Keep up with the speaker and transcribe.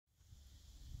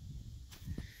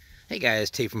Hey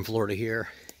guys, Tate from Florida here,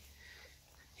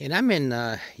 and I'm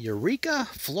in Eureka,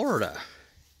 Florida,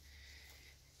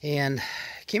 and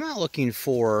came out looking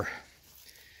for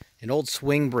an old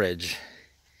swing bridge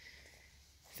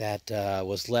that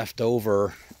was left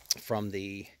over from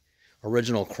the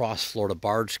original cross Florida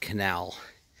barge canal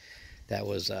that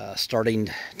was starting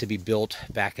to be built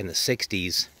back in the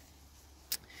 60s,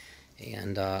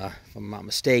 and if I'm not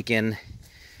mistaken,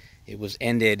 it was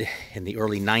ended in the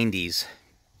early 90s.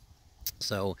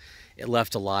 So it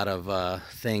left a lot of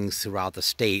things throughout the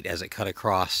state as it cut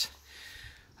across.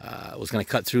 It was going to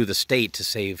cut through the state to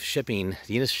save shipping,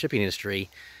 the shipping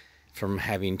industry, from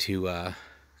having to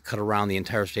cut around the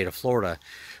entire state of Florida.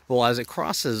 Well, as it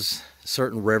crosses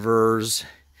certain rivers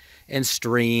and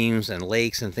streams and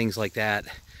lakes and things like that,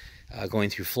 going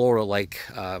through Florida, like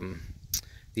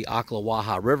the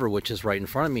Ocklawaha River, which is right in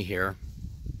front of me here,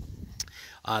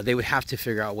 they would have to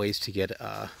figure out ways to get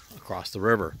across the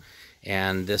river.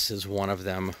 And this is one of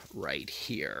them right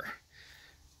here.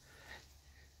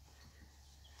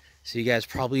 So you guys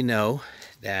probably know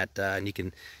that, and you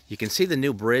can see the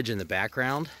new bridge in the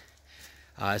background.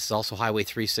 This is also Highway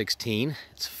 316.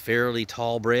 It's a fairly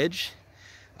tall bridge,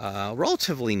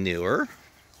 relatively newer.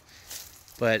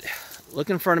 But look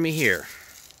in front of me here.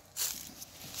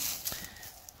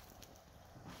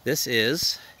 This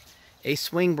is a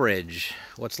swing bridge,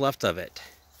 what's left of it.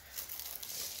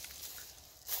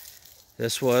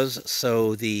 This was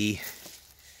so the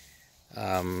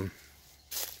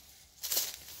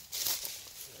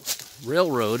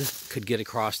railroad could get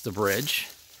across the bridge.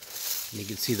 And you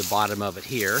can see the bottom of it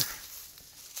here.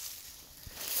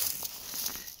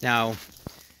 Now,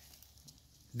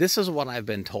 this is what I've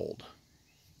been told,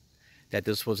 that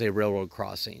this was a railroad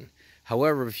crossing.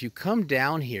 However, if you come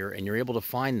down here and you're able to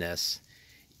find this,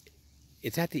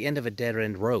 it's at the end of a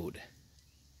dead-end road.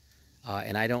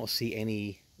 And I don't see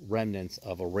any remnants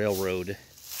of a railroad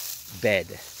bed.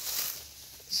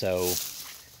 So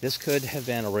this could have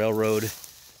been a railroad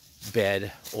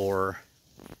bed or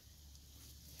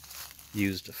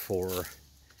used for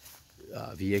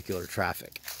vehicular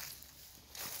traffic.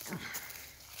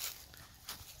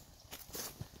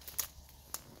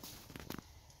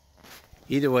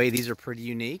 Either way, these are pretty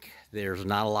unique. There's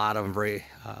not a lot of them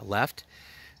left.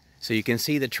 So you can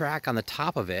see the track on the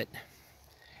top of it,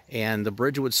 and the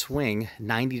bridge would swing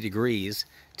 90 degrees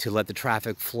to let the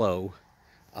traffic flow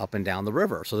up and down the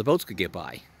river so the boats could get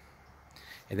by.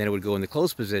 And then it would go in the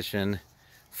closed position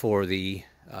for the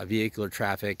vehicular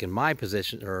traffic. And my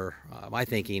position, or my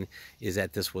thinking, is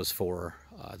that this was for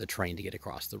the train to get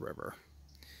across the river.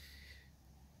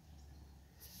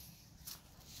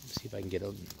 Let's see if I can get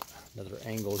another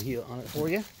angle here on it for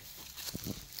you.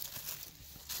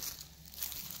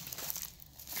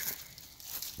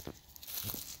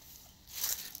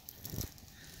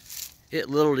 It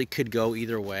literally could go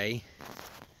either way.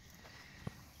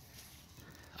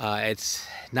 It's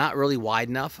not really wide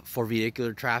enough for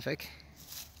vehicular traffic.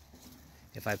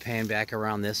 If I pan back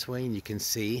around this way, and you can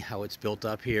see how it's built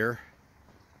up here.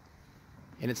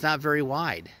 And it's not very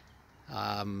wide.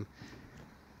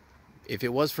 If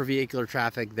it was for vehicular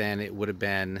traffic, then it would have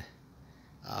been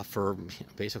for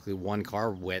basically one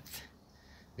car width,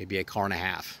 maybe a car and a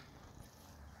half.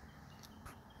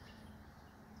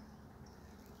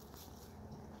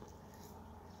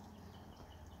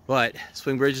 But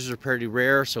swing bridges are pretty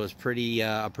rare, so it's a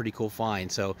pretty cool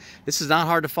find. So this is not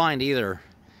hard to find either.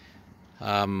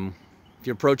 If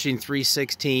you're approaching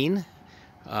 316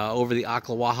 over the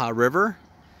Ocklawaha River,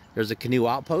 there's a canoe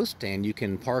outpost, and you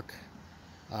can park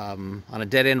on a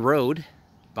dead-end road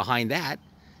behind that,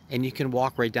 and you can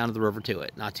walk right down to the river to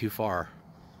it, not too far.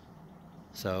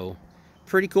 So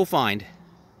pretty cool find,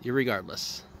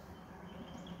 irregardless.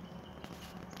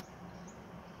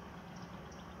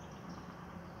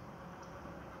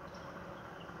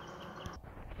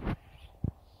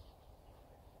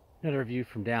 Another view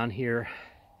from down here,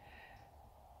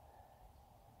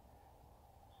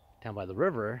 down by the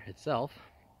river itself.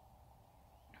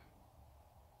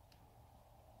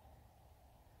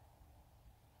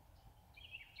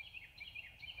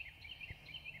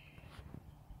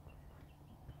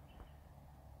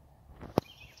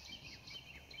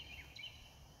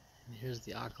 And here's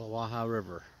the Ocklawaha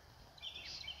River.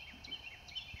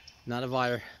 Not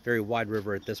a very wide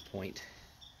river at this point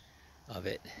of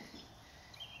it.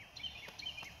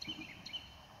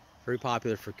 Very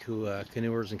popular for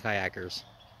canoers and kayakers.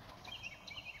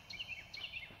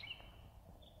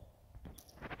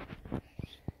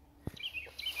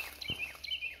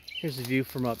 Here's a view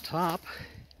from up top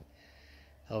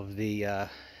of the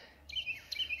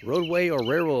roadway or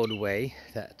railroad way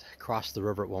that crossed the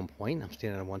river at one point. I'm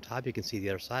standing on one top. You can see the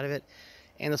other side of it,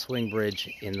 and the swing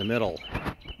bridge in the middle.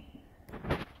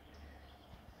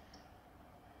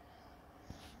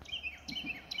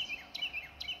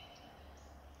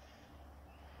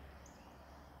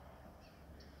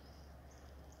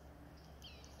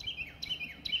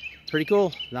 Pretty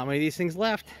cool. Not many of these things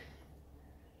left.